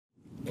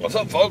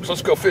What's up, folks?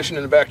 Let's go fishing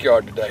in the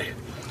backyard today.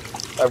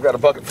 I've got a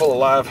bucket full of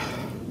live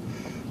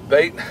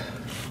bait.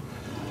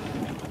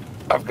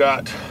 I've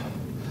got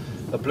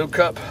a blue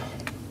cup.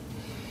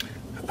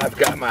 I've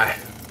got my,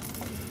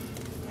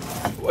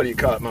 what do you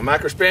call it, my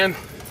micro spin.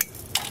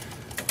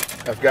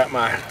 I've got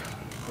my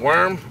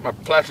worm, my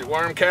plastic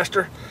worm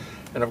caster,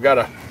 and I've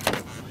got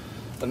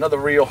another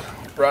reel,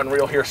 rod and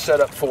reel here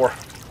set up for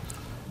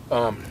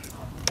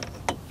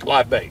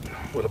live bait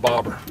with a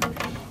bobber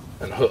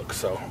and a hook.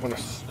 So I'm gonna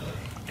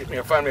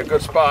find me a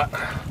good spot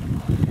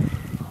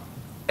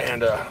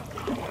and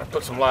I'm gonna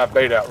put some live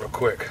bait out real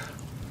quick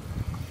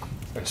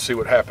and see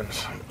what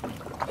happens.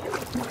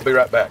 I'll be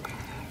right back.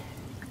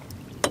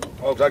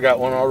 Folks, I got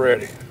one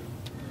already.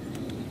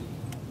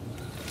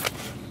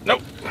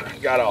 Nope,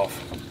 got off.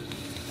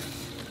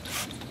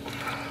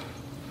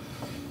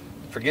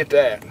 Forget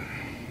that.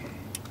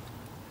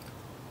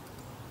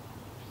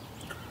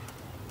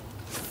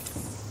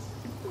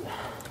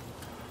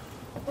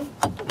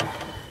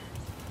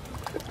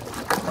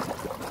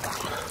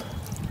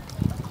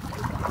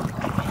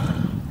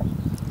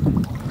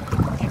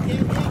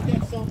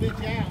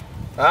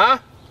 Huh?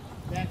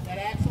 That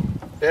axle?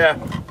 Yeah.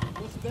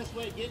 What's the best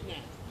way of getting that?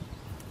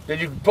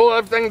 Did you pull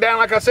everything down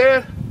like I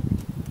said?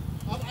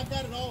 I've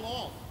got it all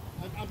off.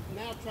 I'm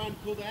now trying to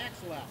pull the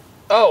axle out.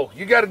 Oh,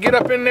 you got to get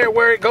up in there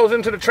where it goes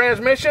into the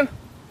transmission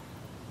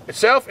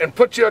itself and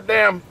put your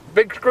damn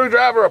big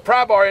screwdriver or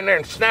pry bar in there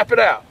and snap it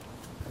out.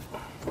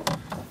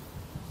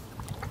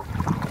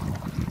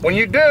 When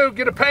you do,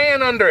 get a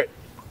pan under it.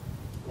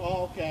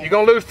 Oh, okay. You're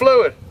going to lose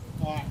fluid.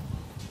 All right.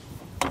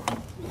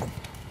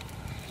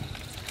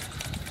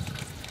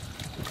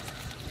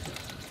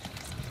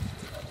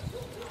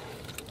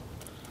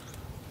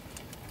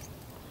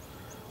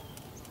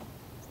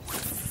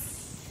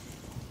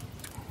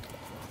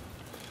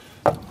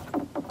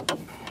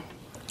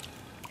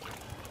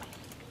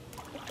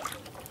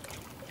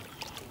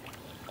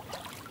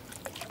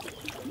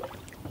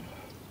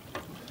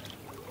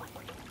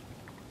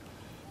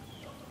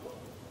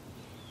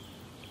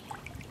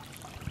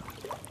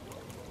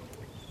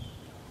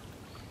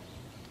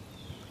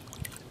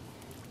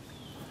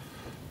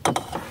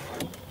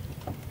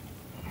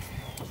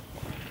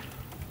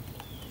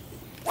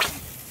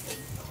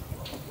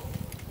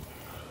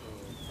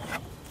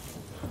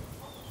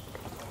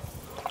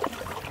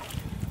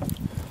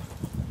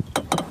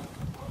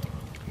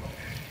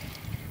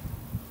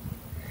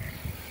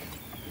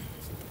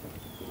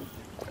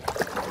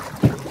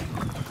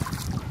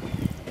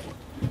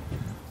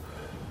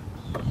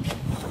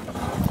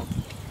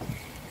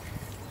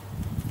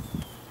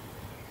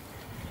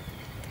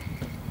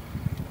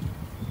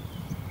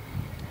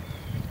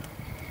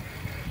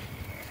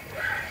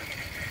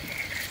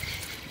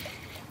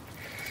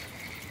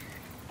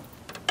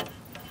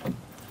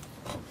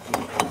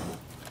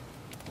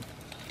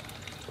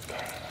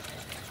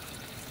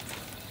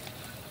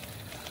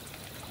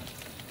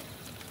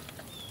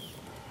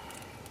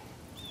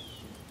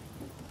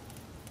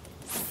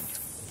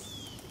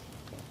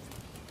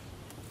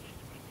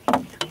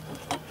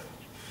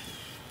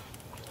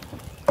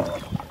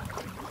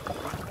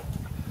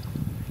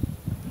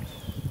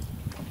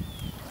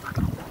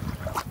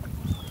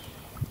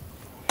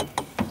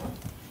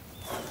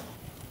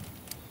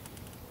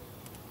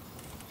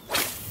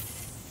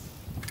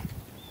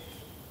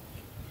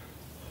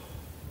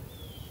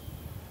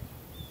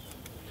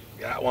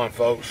 Got one,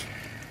 folks.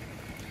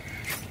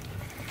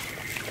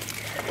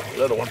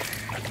 Little one.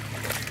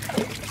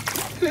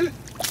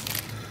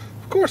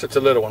 Of course it's a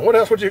little one. What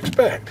else would you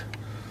expect?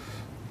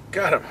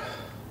 Got him.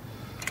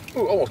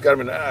 Ooh, almost got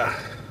him in the eye.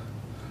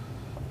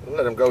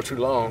 Let him go too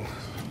long.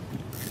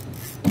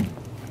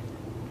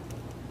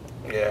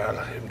 Yeah, I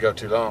let him go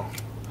too long.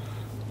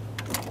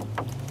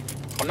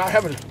 I'm not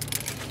having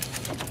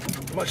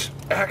much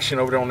action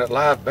over there on that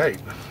live bait.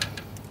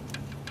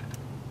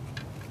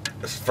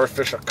 This is the first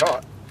fish I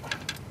caught.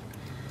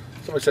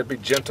 Somebody said be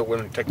gentle when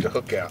you take the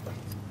hook out.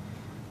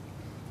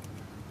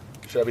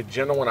 Should I be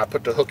gentle when I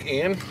put the hook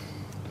in?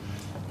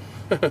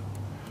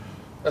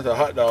 That's a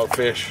hot dog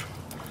fish.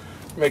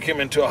 Make him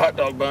into a hot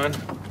dog bun.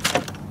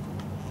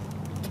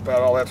 That's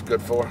about all that's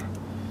good for.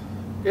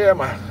 Yeah,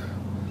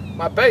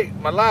 my bait,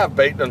 my live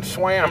bait done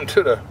swam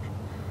to the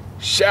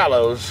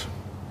shallows.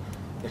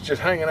 It's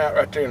just hanging out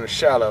right there in the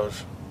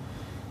shallows.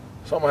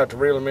 So I'm gonna have to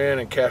reel him in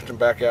and cast him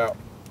back out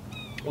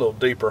a little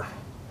deeper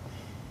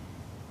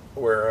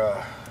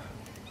where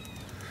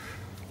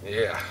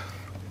yeah,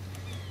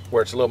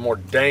 where it's a little more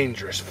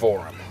dangerous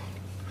for him.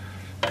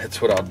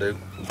 That's what I'll do.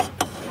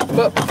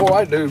 But before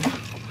I do,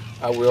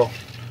 I will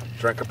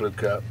drink a blue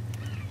cup.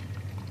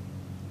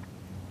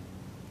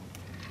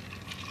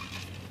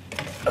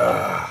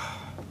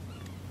 Off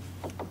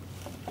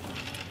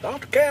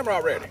the camera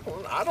already.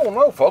 I don't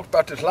know, folks,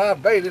 about this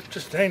live bait. It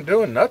just ain't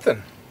doing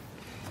nothing.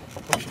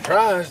 I'm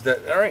surprised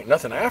that there ain't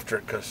nothing after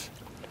it, because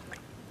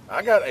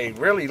I got a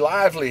really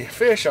lively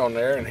fish on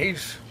there, and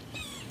he's,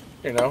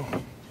 you know,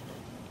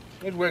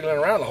 he's wiggling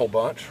around a whole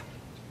bunch.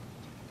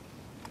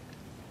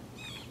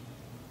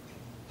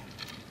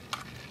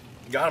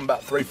 Got him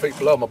about 3 feet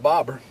below my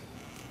bobber.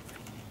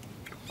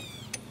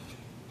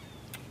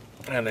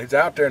 And he's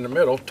out there in the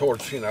middle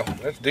towards, you know,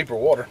 that's deeper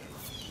water.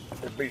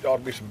 There ought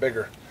to be some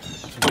bigger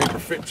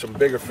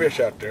fish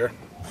out there.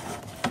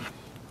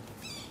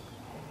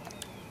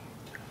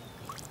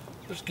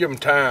 Just give them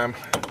time.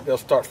 They'll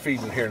start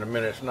feeding here in a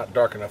minute. It's not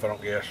dark enough, I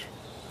don't guess.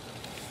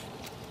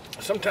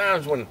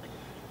 Sometimes when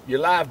your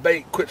live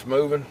bait quits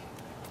moving,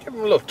 give him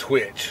a little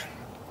twitch.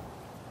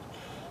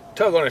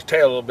 Tug on his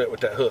tail a little bit with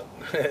that hook.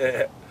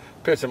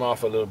 Piss him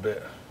off a little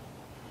bit.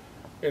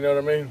 You know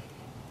what I mean?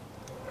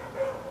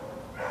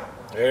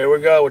 There we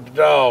go with the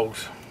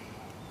dogs.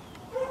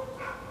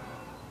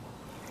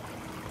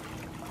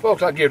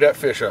 Folks, I give that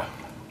fish a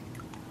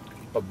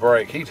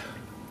break. He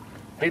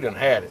done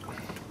had it.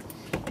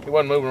 He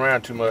wasn't moving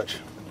around too much.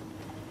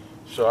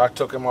 So I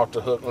took him off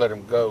the hook and let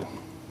him go.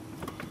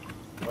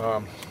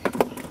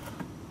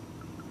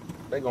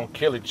 They're gonna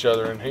kill each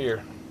other in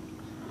here.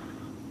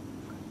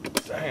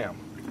 Damn,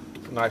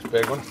 it's a nice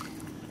big one.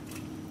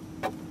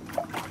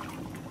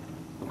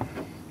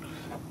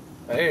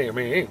 Hey, I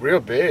mean, he ain't real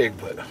big,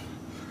 but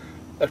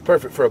that's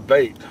perfect for a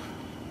bait.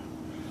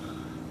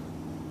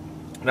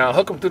 Now, I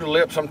hook them through the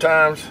lip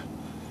sometimes,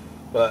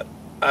 but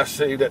I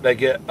see that they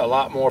get a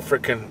lot more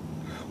freaking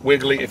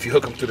wiggly if you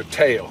hook them through the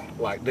tail,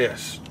 like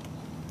this.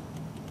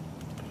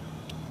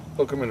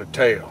 Hook them in the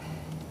tail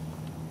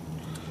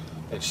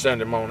and send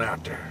them on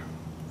out there.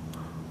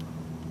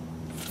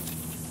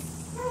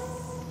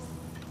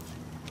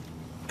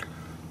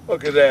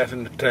 Look at that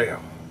in the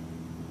tail.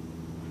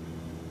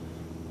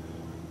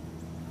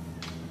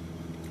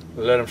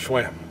 Let him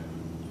swim.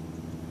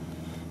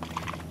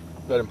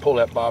 Let him pull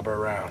that bobber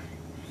around.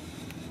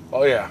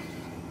 Oh yeah.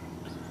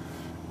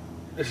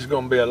 This is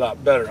going to be a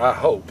lot better, I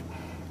hope.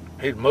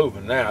 He's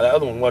moving now. The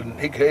other one wasn't.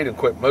 He didn't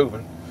quit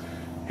moving.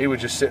 He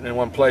was just sitting in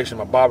one place, and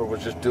my bobber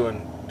was just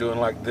doing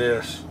like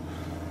this.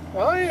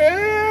 Oh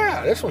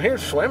yeah, this one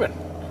here's swimming.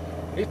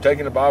 He's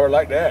taking the bobber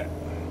like that.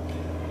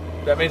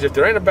 That means if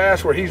there ain't a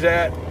bass where he's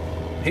at,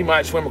 he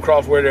might swim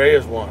across where there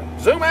is one.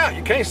 Zoom out.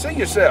 You can't see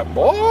yourself,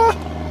 boy.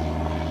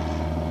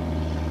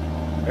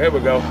 There we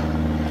go.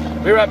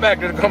 Be right back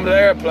to come to the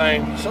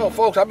airplane. So,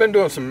 folks, I've been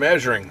doing some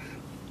measuring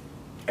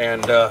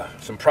and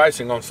some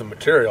pricing on some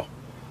material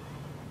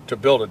to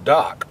build a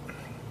dock.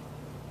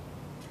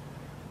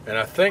 And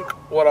I think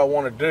what I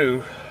want to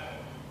do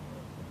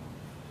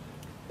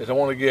is I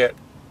want to get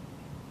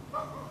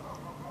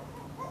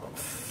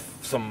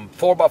some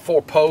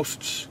 4x4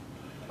 posts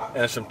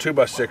and some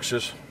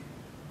 2x6s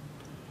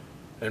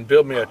and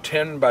build me a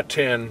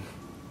 10x10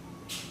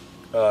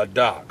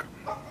 dock.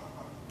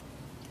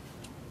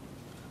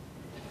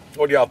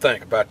 What do y'all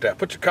think about that?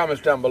 Put your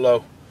comments down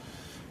below.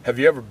 Have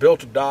you ever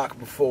built a dock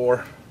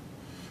before?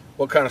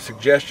 What kind of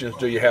suggestions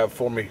do you have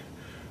for me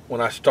when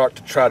I start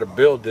to try to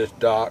build this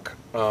dock?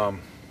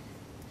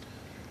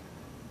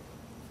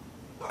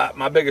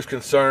 My biggest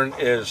concern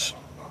is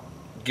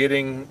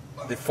getting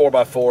the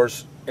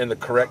 4x4s in the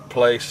correct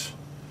place,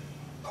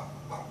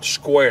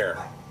 square.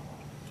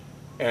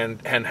 And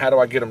how do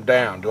I get them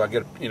down? Do I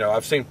get, you know,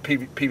 I've seen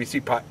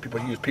PVC pipe, people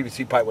use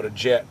PVC pipe with a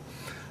jet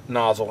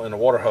nozzle and a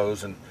water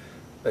hose, and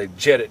they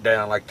jet it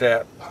down like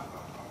that.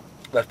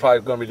 That's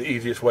probably going to be the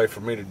easiest way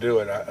for me to do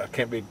it. I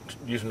can't be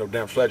using no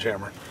damn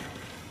sledgehammer.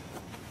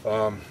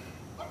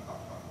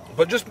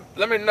 But just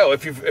let me know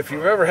if you've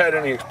ever had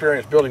any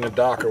experience building a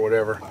dock or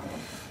whatever.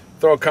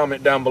 Throw a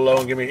comment down below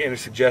and give me any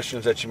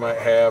suggestions that you might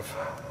have.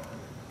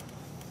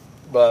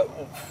 But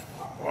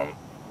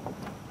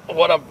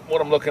what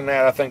I'm looking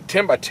at, I think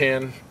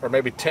 10x10 or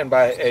maybe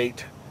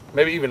 10x8,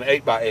 maybe even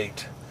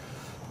 8x8.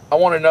 I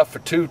want enough for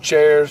 2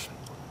 chairs,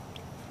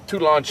 2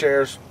 lawn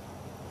chairs,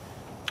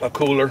 a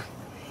cooler,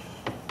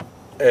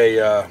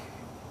 a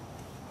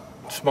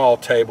small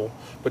table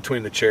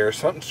between the chairs,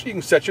 something so you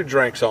can set your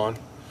drinks on,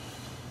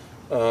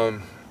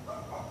 and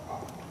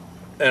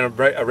a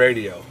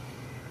radio.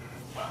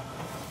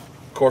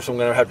 Of course, I'm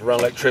going to have to run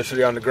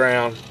electricity on the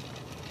ground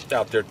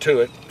out there to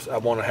it. So I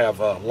want to have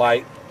a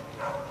light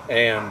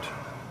and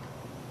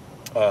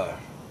a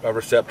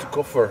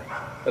receptacle for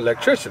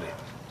electricity.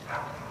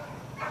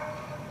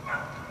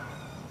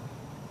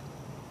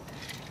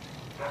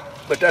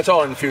 But that's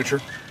all in the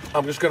future.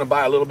 I'm just going to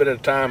buy a little bit at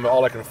a time,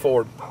 all I can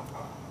afford.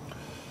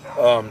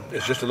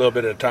 It's just a little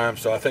bit at a time.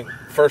 So I think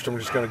first I'm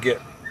just going to get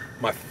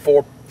my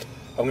 4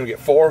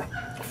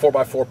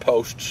 4x4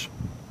 posts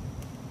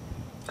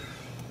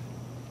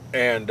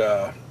and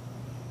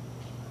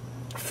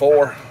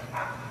 4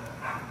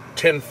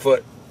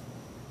 10-foot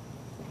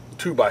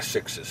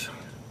 2x6s,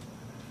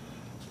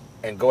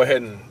 and go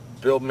ahead and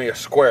build me a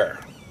square.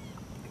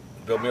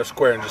 Build me a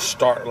square and just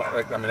start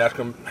like, I mean,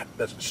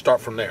 that's start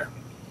from there.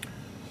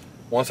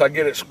 Once I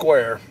get it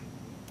square,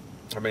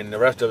 I mean, the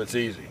rest of it's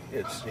easy.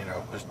 It's, you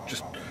know,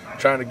 just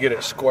trying to get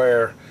it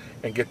square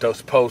and get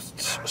those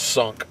posts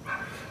sunk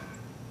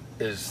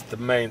is the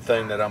main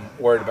thing that I'm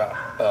worried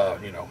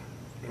about, you know,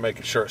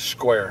 making sure it's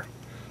square.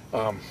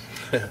 I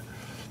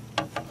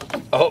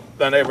hope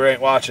my neighbor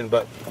ain't watching,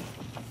 but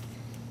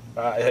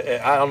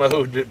I don't know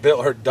who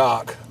built her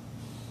dock,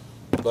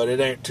 but it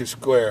ain't too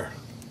square.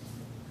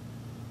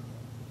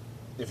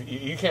 If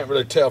you can't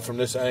really tell from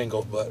this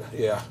angle, but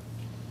yeah,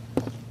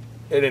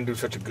 it didn't do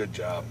such a good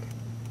job.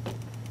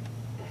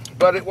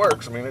 But it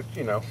works. I mean,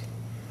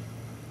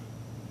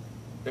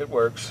 it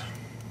works.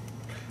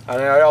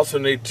 And I also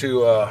need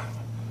to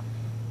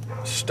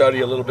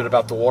study a little bit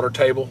about the water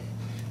table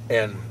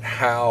and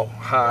how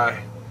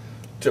high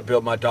to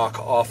build my dock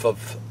off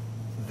of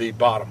the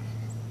bottom.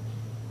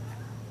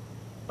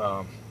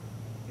 The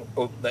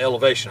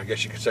elevation, I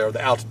guess you could say, or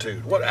the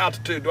altitude. What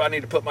altitude do I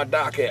need to put my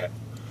dock at?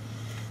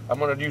 I'm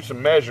going to do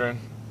some measuring.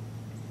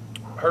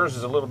 Hers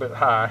is a little bit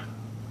high.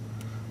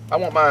 I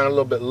want mine a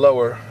little bit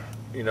lower,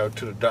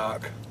 to the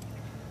dock.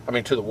 I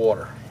mean, to the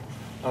water.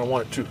 I don't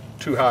want it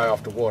too high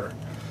off the water.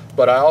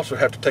 But I also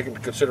have to take into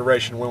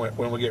consideration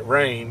when we get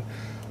rain,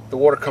 the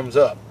water comes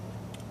up.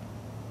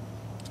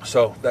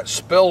 So that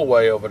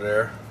spillway over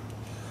there,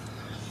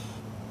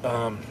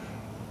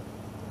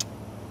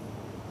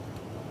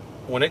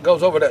 when it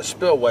goes over that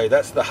spillway,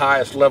 that's the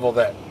highest level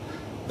that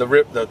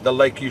the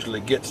lake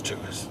usually gets to.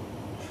 Is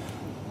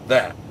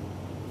that.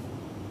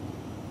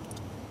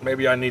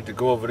 Maybe I need to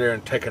go over there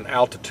and take an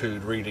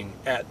altitude reading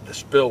at the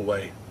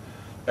spillway,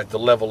 at the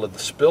level of the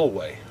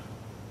spillway.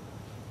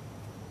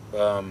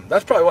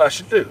 That's probably what I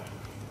should do.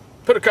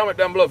 Put a comment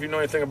down below if you know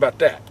anything about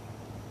that.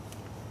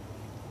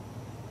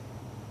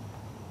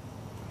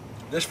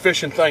 This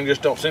fishing thing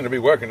just don't seem to be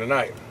working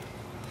tonight.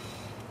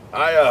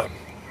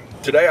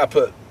 Today I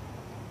put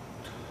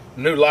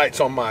new lights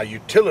on my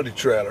utility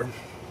trailer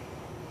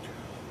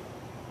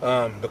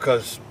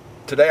because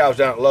today I was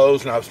down at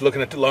Lowe's and I was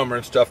looking at the lumber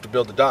and stuff to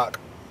build the dock,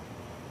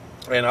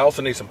 and I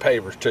also need some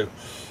pavers too.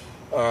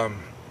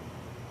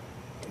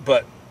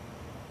 But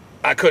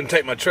I couldn't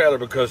take my trailer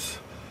because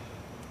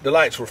the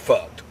lights were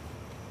fucked.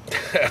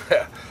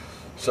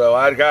 So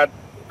I got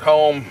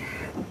home,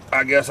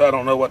 I guess, I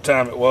don't know what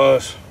time it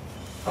was,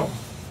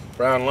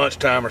 around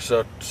lunchtime or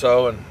so,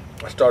 and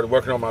I started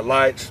working on my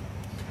lights.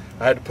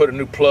 I had to put a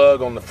new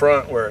plug on the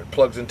front where it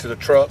plugs into the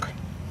truck.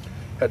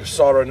 Had to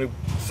solder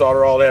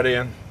all that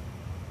in,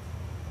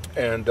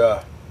 and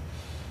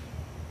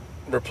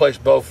replace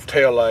both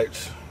tail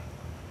lights.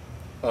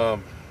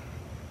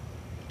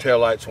 Tail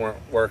lights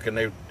weren't working.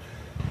 They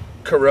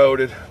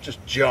corroded,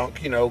 just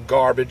junk,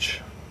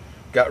 garbage.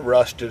 Got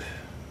rusted.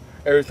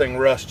 Everything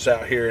rusts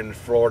out here in the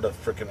Florida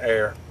freaking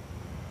air.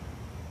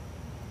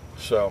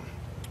 So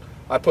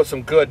I put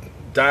some good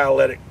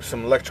dielectric,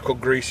 some electrical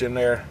grease in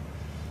there.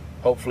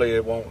 Hopefully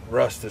it won't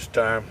rust this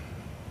time.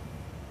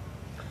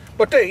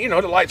 But the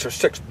lights are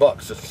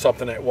 $6. It's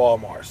something at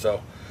Walmart.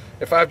 So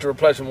if I have to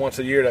replace them once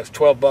a year, that's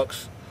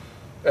 $12.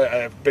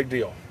 Big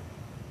deal.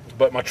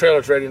 But my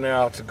trailer's ready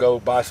now to go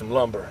buy some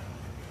lumber.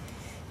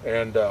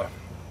 And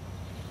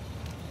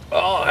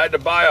I had to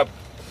buy a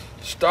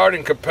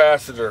starting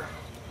capacitor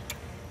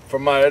for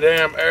my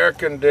damn air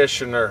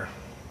conditioner.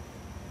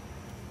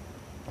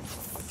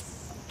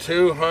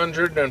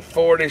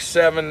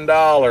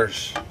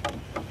 $247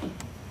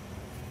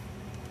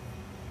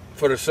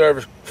 for the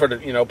service, for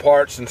the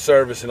parts and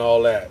service and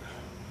all that.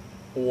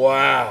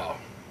 Wow,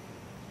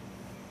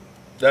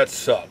 that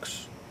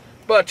sucks.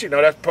 But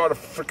that's part of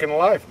freaking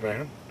life,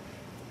 man.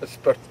 That's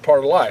part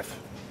of life.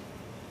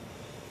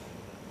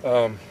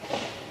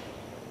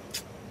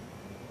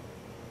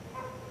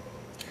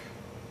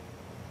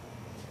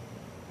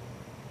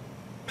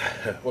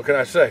 What can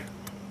I say?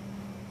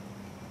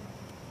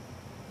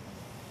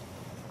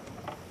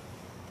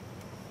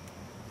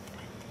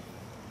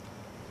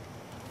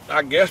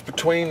 I guess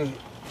between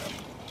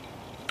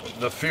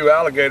the few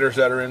alligators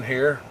that are in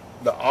here,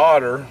 the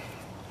otter,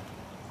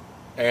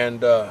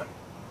 and the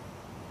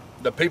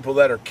people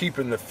that are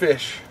keeping the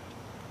fish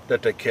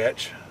that they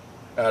catch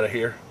out of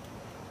here,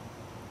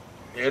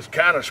 it's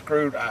kind of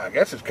screwed. I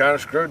guess it's kind of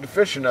screwed the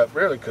fishing up,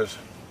 really, because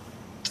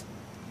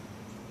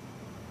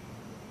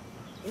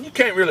you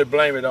can't really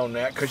blame it on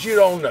that, because you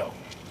don't know.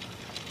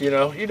 You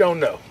don't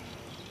know.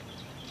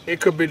 It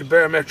could be the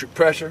barometric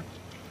pressure.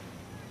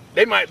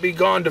 They might be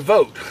gone to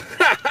vote.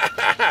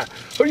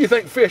 Who do you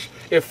think fish?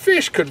 If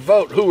fish could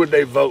vote, who would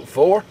they vote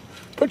for?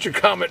 Put your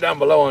comment down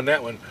below on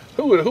that one.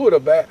 Who would a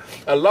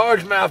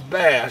largemouth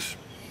bass?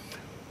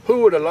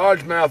 Who would a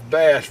largemouth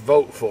bass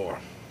vote for?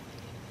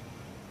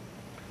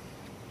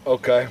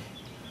 Okay.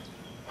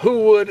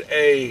 Who would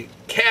a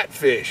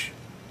catfish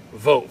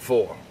vote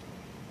for?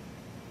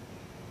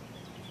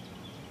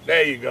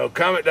 There you go.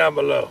 Comment down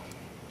below.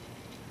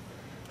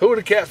 Who would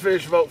a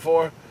catfish vote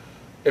for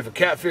if a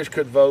catfish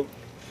could vote?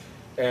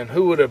 And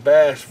who would a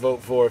bass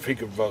vote for if he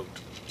could vote?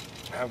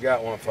 I've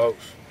got one,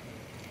 folks.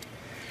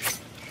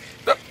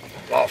 Oh,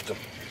 lost him.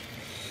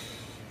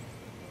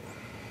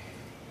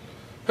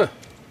 Huh.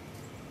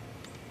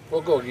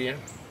 We'll go again.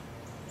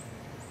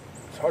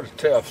 It's hard to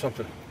tell if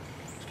something.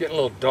 It's getting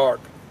a little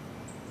dark,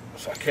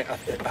 so I can't. I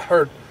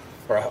heard,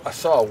 or I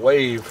saw a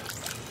wave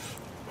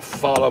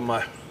follow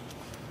my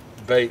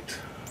bait.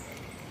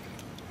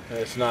 And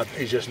it's not.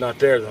 He's just not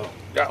there though.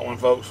 Got one,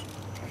 folks.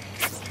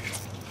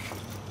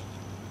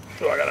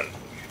 So I got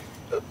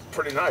a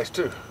pretty nice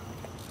too.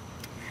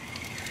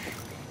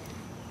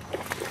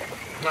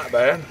 Not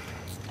bad.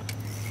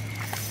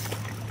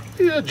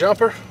 He's a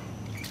jumper.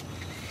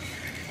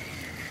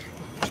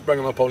 Let's bring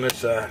him up on this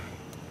side.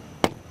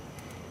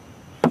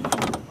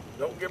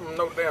 Don't give him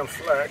no damn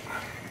slack.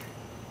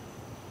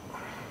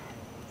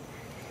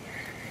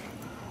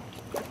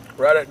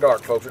 Right at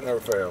dark, folks. It never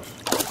fails.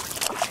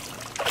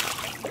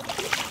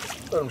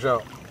 Let him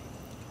jump.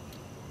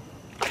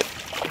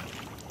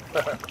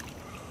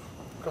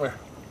 Come here.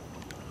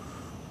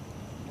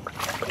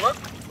 Come on.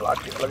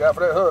 Look out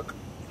for that hook.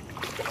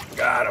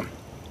 Got him.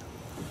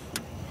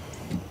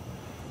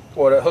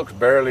 Boy, that hook's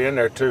barely in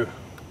there too.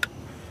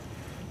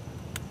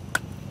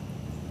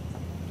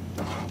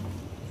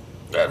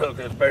 That hook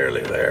is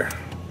barely there.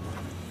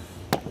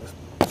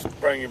 Let's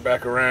bring you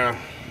back around.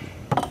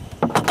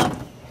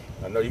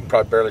 I know you can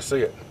probably barely see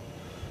it.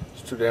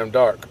 It's too damn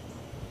dark.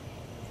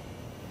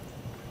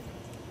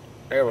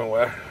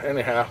 Everywhere.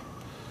 Anyhow,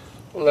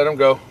 we'll let him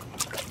go.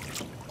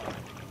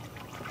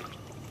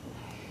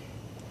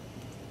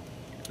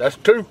 That's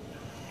two.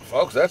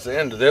 Folks, that's the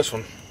end of this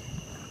one.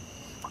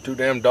 Too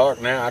damn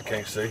dark now, I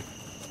can't see.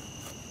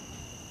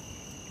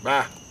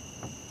 Bye.